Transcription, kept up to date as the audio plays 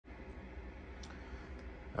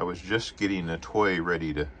I was just getting a toy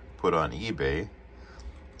ready to put on eBay,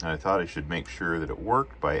 and I thought I should make sure that it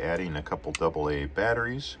worked by adding a couple AA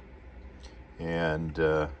batteries. And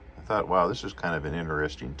I thought, wow, this is kind of an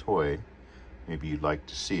interesting toy. Maybe you'd like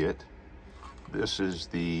to see it. This is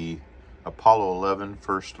the Apollo 11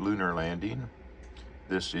 first lunar landing.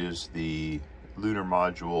 This is the lunar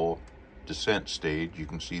module descent stage. You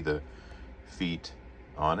can see the feet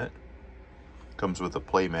on it. Comes with a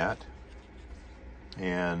playmat.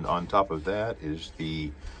 And on top of that is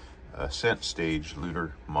the ascent stage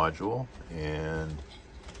lunar module, and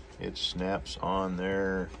it snaps on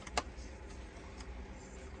there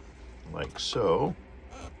like so.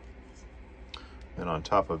 And on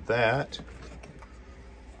top of that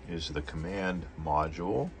is the command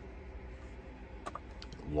module.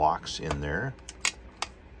 It locks in there.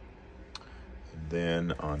 And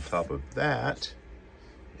then on top of that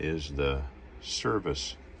is the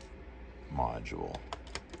service module,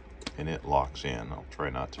 and it locks in. I'll try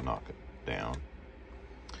not to knock it down.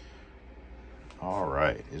 All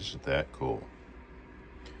right, isn't that cool?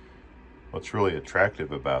 What's really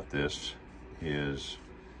attractive about this is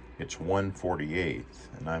it's 1/48,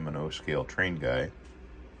 and I'm an O-scale trained guy.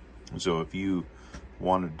 So if you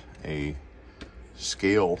wanted a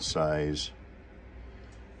scale size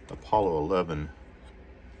Apollo 11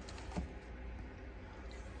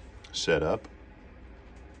 setup,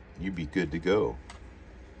 you'd be good to go.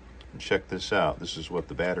 And check this out. This is what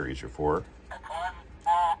the batteries are for.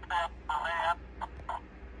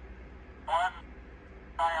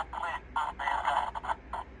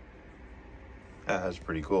 That's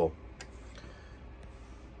pretty cool.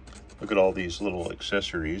 Look at all these little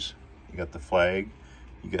accessories. You got the flag.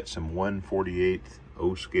 You got some 1/48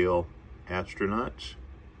 O-scale astronauts.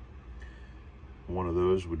 One of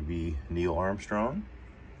those would be Neil Armstrong.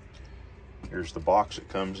 Here's the box it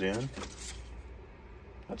comes in.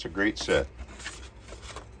 That's a great set.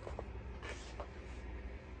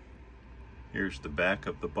 Here's the back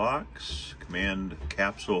of the box. Command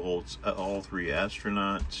capsule holds all 3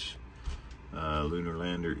 astronauts. Lunar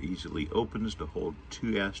lander easily opens to hold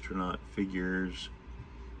 2 astronaut figures.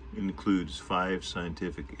 Includes 5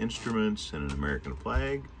 scientific instruments and an American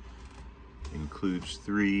flag. Includes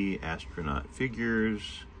 3 astronaut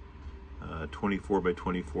figures. 24 by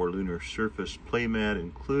 24 lunar surface playmat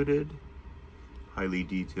included. Highly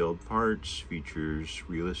detailed parts. Features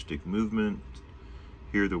realistic movement.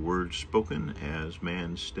 Hear the words spoken as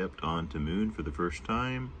man stepped onto moon for the first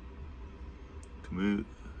time.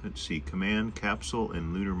 Let's see, command capsule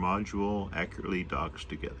and lunar module accurately docks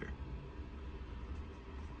together.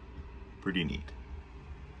 Pretty neat.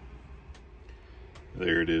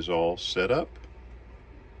 There it is, all set up.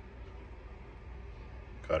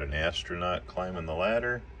 Got an astronaut climbing the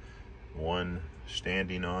ladder, one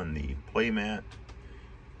standing on the playmat.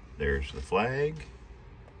 There's the flag,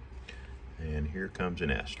 and here comes an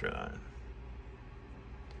astronaut.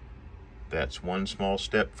 That's one small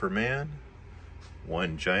step for man,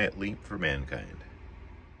 one giant leap for mankind.